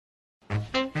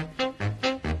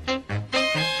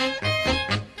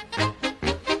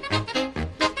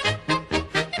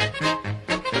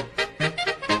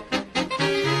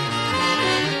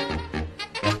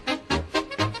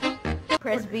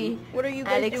Press B. What are you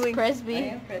guys Alex, doing? press B. I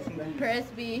am pressing B. Press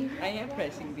B. I am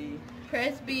pressing B.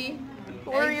 Press B.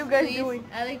 What are you guys doing?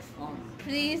 Alex,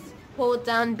 please hold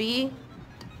down B.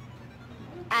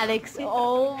 Alex,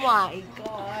 oh my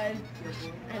god.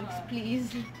 Alex,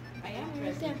 please. I am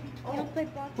pressing.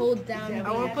 Hold down B.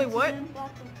 I want to play what?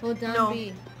 Hold down No.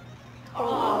 B.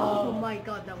 Oh my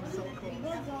god, that was so close.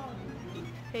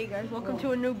 Hey guys, welcome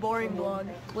to a new boring vlog.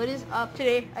 What is up?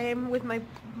 Today I am with my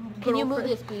Can you move girlfriend-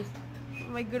 this, please?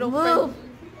 my good old Move.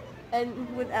 friend,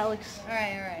 and with Alex.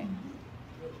 Alright.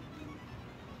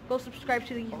 Go subscribe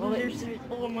to the users.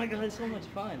 Oh my god, it's so much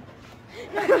fun.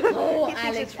 Oh, He thinks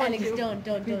Alex, it's fun Alex, too. don't.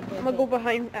 I'm gonna go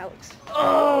behind Alex.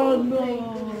 Oh no!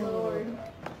 Lord.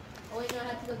 Oh wait, no, I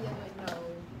have to go the other way. No.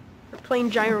 We're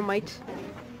playing Gyromite.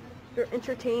 You're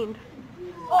entertained.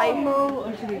 Oh no!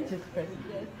 Or should we just press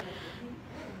yes?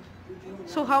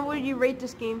 So how would you rate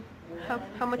this game?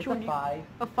 How much It's would a you? 5.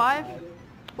 A 5?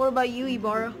 What about you,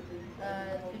 Ibarra?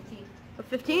 15. A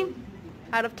 15?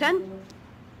 Out of 10?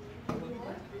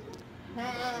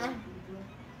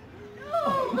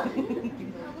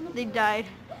 They died.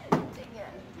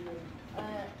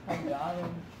 I got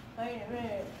him. Wait.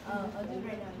 I'll do it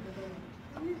right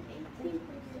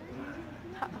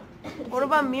now. What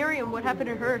about Miriam? What happened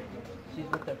to her? She's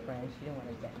with her friends. She didn't want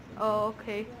to dance. Oh,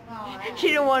 okay. She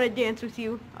didn't want to dance with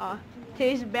you.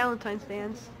 Today's Valentine's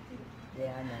dance.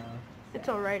 Yeah, I know. It's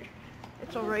alright.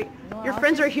 It's alright. No, Your I was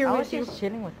friends are just- here I with was you. just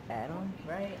chilling with Adam,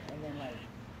 right? And then like,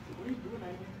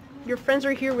 Your friends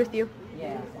are here with you.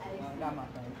 yeah, I got my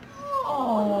friends.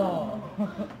 Oh! Come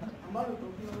on,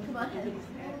 Alex.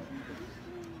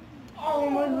 Oh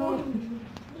my god!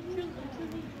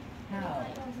 How?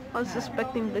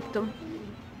 Unsuspecting victim.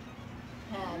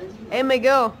 Hey,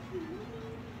 Miguel.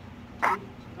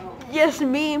 Yes,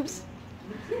 memes.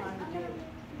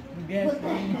 Guess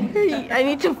I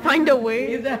need to find a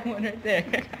way. Is that one right there?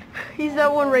 He's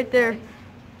that one right there.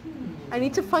 I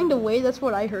need to find a way. That's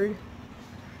what I heard.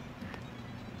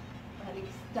 Alex,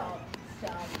 stop,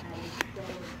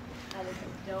 Alex,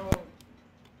 don't.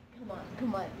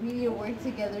 Come on, we need to work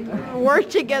together here. Work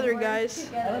together, guys.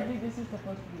 I don't think this is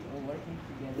supposed to be all working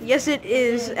together. Yes, it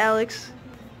is, Alex.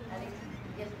 Alex,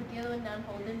 just put the other one down,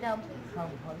 hold him down, please. How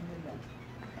do you do that?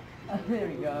 Oh, there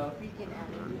we go. Freaking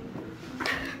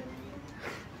Alex.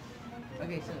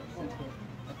 Okay, so since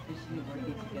we're officially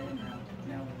working together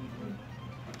now what do you do?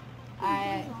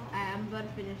 I'm about to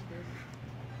finish this.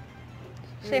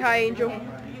 Say hi, Angel. I'm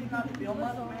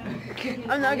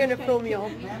not gonna film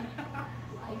y'all.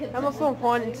 I'm gonna film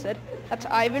Juan instead. That's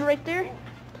Ivan right there,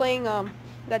 playing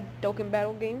that Dokkan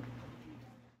Battle game.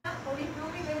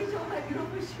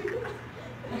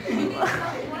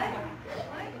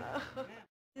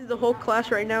 This is the whole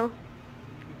class right now.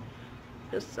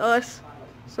 Just us,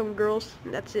 some girls,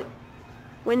 and that's it.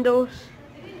 Windows.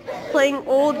 Playing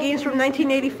old games from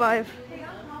 1985.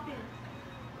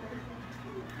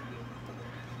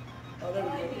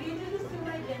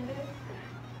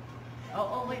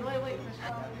 Oh, wait.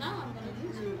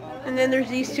 And then there's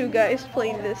these two guys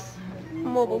playing this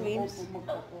mobile games.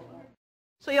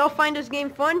 So y'all find this game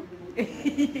fun?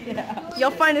 Yeah.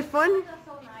 Y'all find it fun?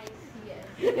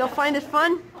 Y'all find it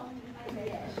fun?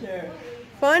 Sure.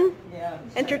 Fun? Yeah.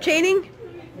 Entertaining?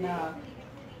 Nah.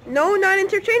 No, not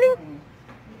entertaining?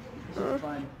 It's just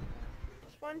fun.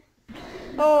 It's fun.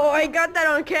 Oh, I got that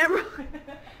on camera.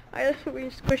 We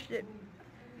squished it.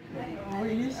 Were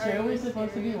you sure we're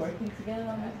supposed to be working together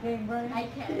on this game, Brian? I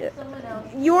can't. Yeah. Someone else.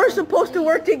 You're supposed to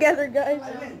work together, guys.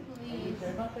 Please. Sure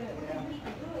about that?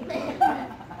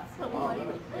 Someone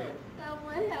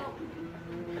help.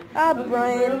 Ah,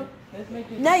 Brian. Let's make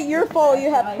it. Not your fault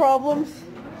you have problems.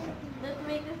 Let's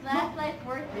make this last life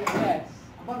worth it. Yes.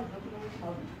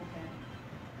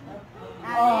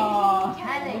 Alex,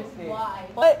 Alex, why?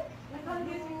 What?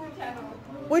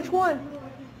 Which one?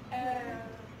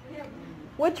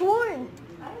 Which one?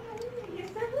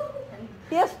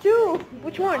 He has two.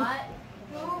 Which one?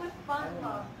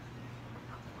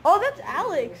 Oh, that's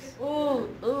Alex.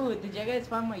 Ooh, did you guys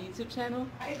find my YouTube channel?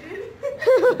 I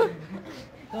did.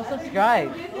 Go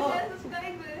subscribe.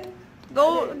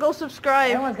 Go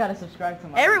subscribe. Everyone's got to subscribe to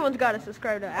my Everyone's got to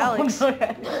subscribe to Alex. Oh, no,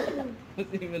 I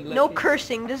wasn't even No looking.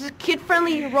 cursing. This is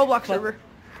kid-friendly Roblox server.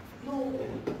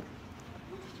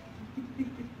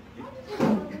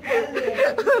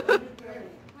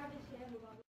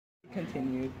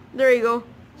 Continued. There you go.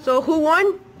 So who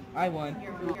won? I won.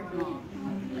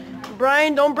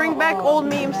 Brian, don't bring back old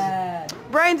memes. Bad.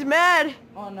 Brian's mad.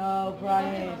 Oh no,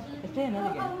 Brian. Let's play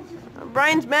another game.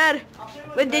 Brian's mad.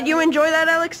 But did you enjoy that,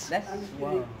 Alex? That's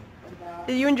wow.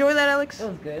 Did you enjoy that, Alex? It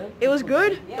was good. It was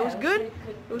good? It was good?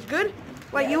 It was good?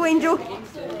 What, you enjoy?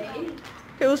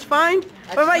 It was fine.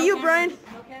 What about you, Brian?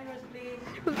 No cameras,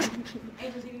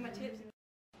 please.